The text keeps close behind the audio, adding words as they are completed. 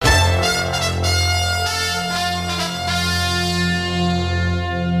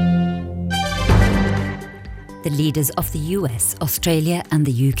leaders of the US, Australia and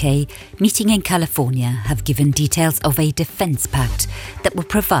the UK meeting in California have given details of a defence pact that will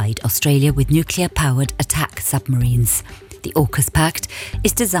provide Australia with nuclear-powered attack submarines. The AUKUS pact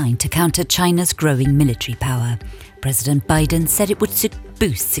is designed to counter China's growing military power. President Biden said it would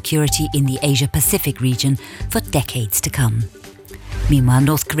boost security in the Asia-Pacific region for decades to come. Meanwhile,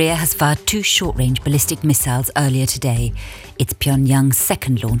 North Korea has fired 2 short-range ballistic missiles earlier today. It's Pyongyang's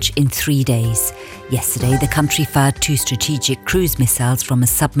second launch in 3 days. Yesterday, the country fired 2 strategic cruise missiles from a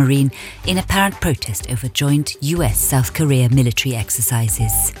submarine in apparent protest over joint US-South Korea military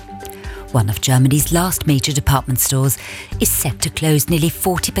exercises. One of Germany's last major department stores is set to close nearly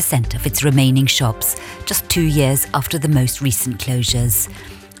 40% of its remaining shops, just 2 years after the most recent closures.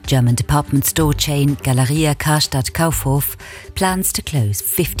 German department store chain Galeria Karstadt Kaufhof plans to close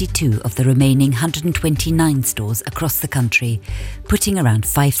 52 of the remaining 129 stores across the country, putting around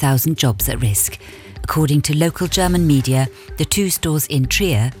 5,000 jobs at risk. According to local German media, the 2 stores in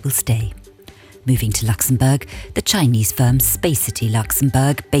Trier will stay. Moving to Luxembourg, the Chinese firm Spacity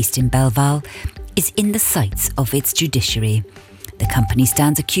Luxembourg, based in Belval, is in the sights of its judiciary. The company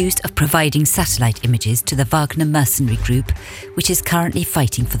stands accused of providing satellite images to the Wagner mercenary group, which is currently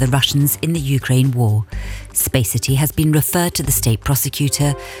fighting for the Russians in the Ukraine war. Spacity has been referred to the state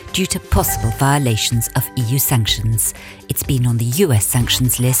prosecutor due to possible violations of EU sanctions. It's been on the US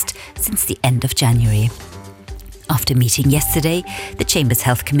sanctions list since the end of January. After meeting yesterday, the Chamber's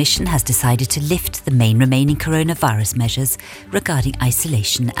Health Commission has decided to lift the main remaining coronavirus measures regarding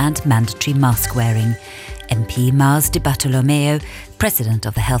isolation and mandatory mask wearing. MP Mars de Bartolomeo, President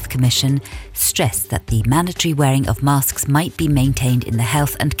of the Health Commission, stressed that the mandatory wearing of masks might be maintained in the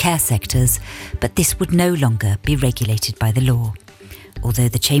health and care sectors, but this would no longer be regulated by the law. Although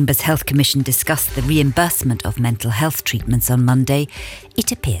the Chamber's Health Commission discussed the reimbursement of mental health treatments on Monday,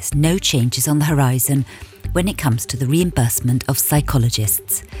 it appears no changes on the horizon when it comes to the reimbursement of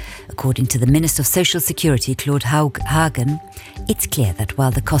psychologists. According to the Minister of Social Security, Claude Hagen, it's clear that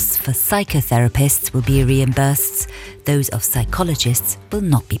while the costs for psychotherapists will be reimbursed, those of psychologists will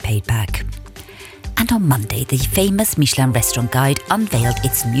not be paid back. And on Monday, the famous Michelin restaurant guide unveiled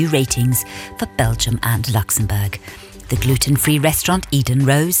its new ratings for Belgium and Luxembourg. The gluten-free restaurant Eden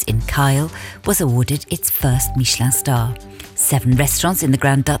Rose in Kyle was awarded its first Michelin star. 7 restaurants in the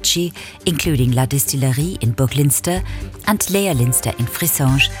Grand Duchy, including La Distillerie in Bourg-Linster and Léa Linster in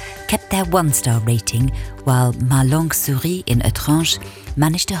Frissange, kept their 1-star rating, while Ma Longue Souris in Étrange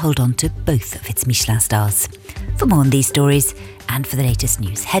managed to hold on to both of its Michelin stars. For more on these stories and for the latest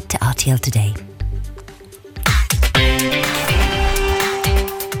news, head to RTL Today.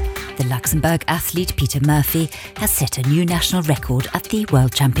 The Luxembourg athlete Peter Murphy has set a new national record at the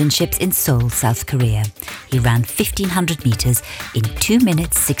World Championships in Seoul, South Korea. He ran 1,500 metres in 2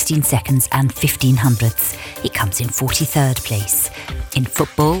 minutes, 16 seconds and 15 hundredths. He comes in 43rd place. In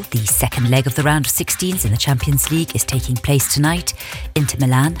football, the second leg of the round of 16s in the Champions League is taking place tonight. Inter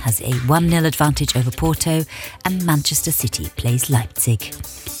Milan has a 1-0 advantage over Porto and Manchester City plays Leipzig.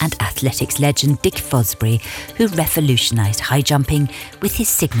 And athletics legend Dick Fosbury, who revolutionised high jumping with his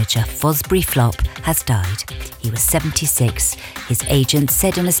signature Fosbury flop, has died. He was 76. His agent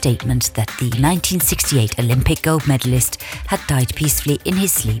said in a statement that the 1968 Olympic gold medalist had died peacefully in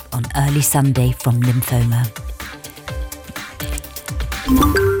his sleep on early Sunday from lymphoma.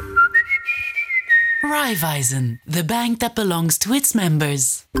 Raiffeisen, the bank that belongs to its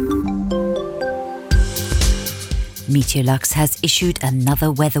members. Meteorlux has issued another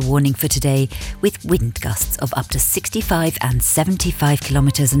weather warning for today, with wind gusts of up to 65 and 75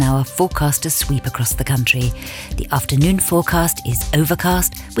 kilometres an hour forecast to sweep across the country. The afternoon forecast is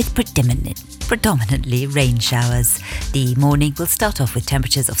overcast with predominantly rain showers. The morning will start off with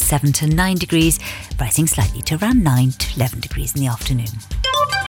temperatures of 7 to 9 degrees, rising slightly to around 9 to 11 degrees in the afternoon.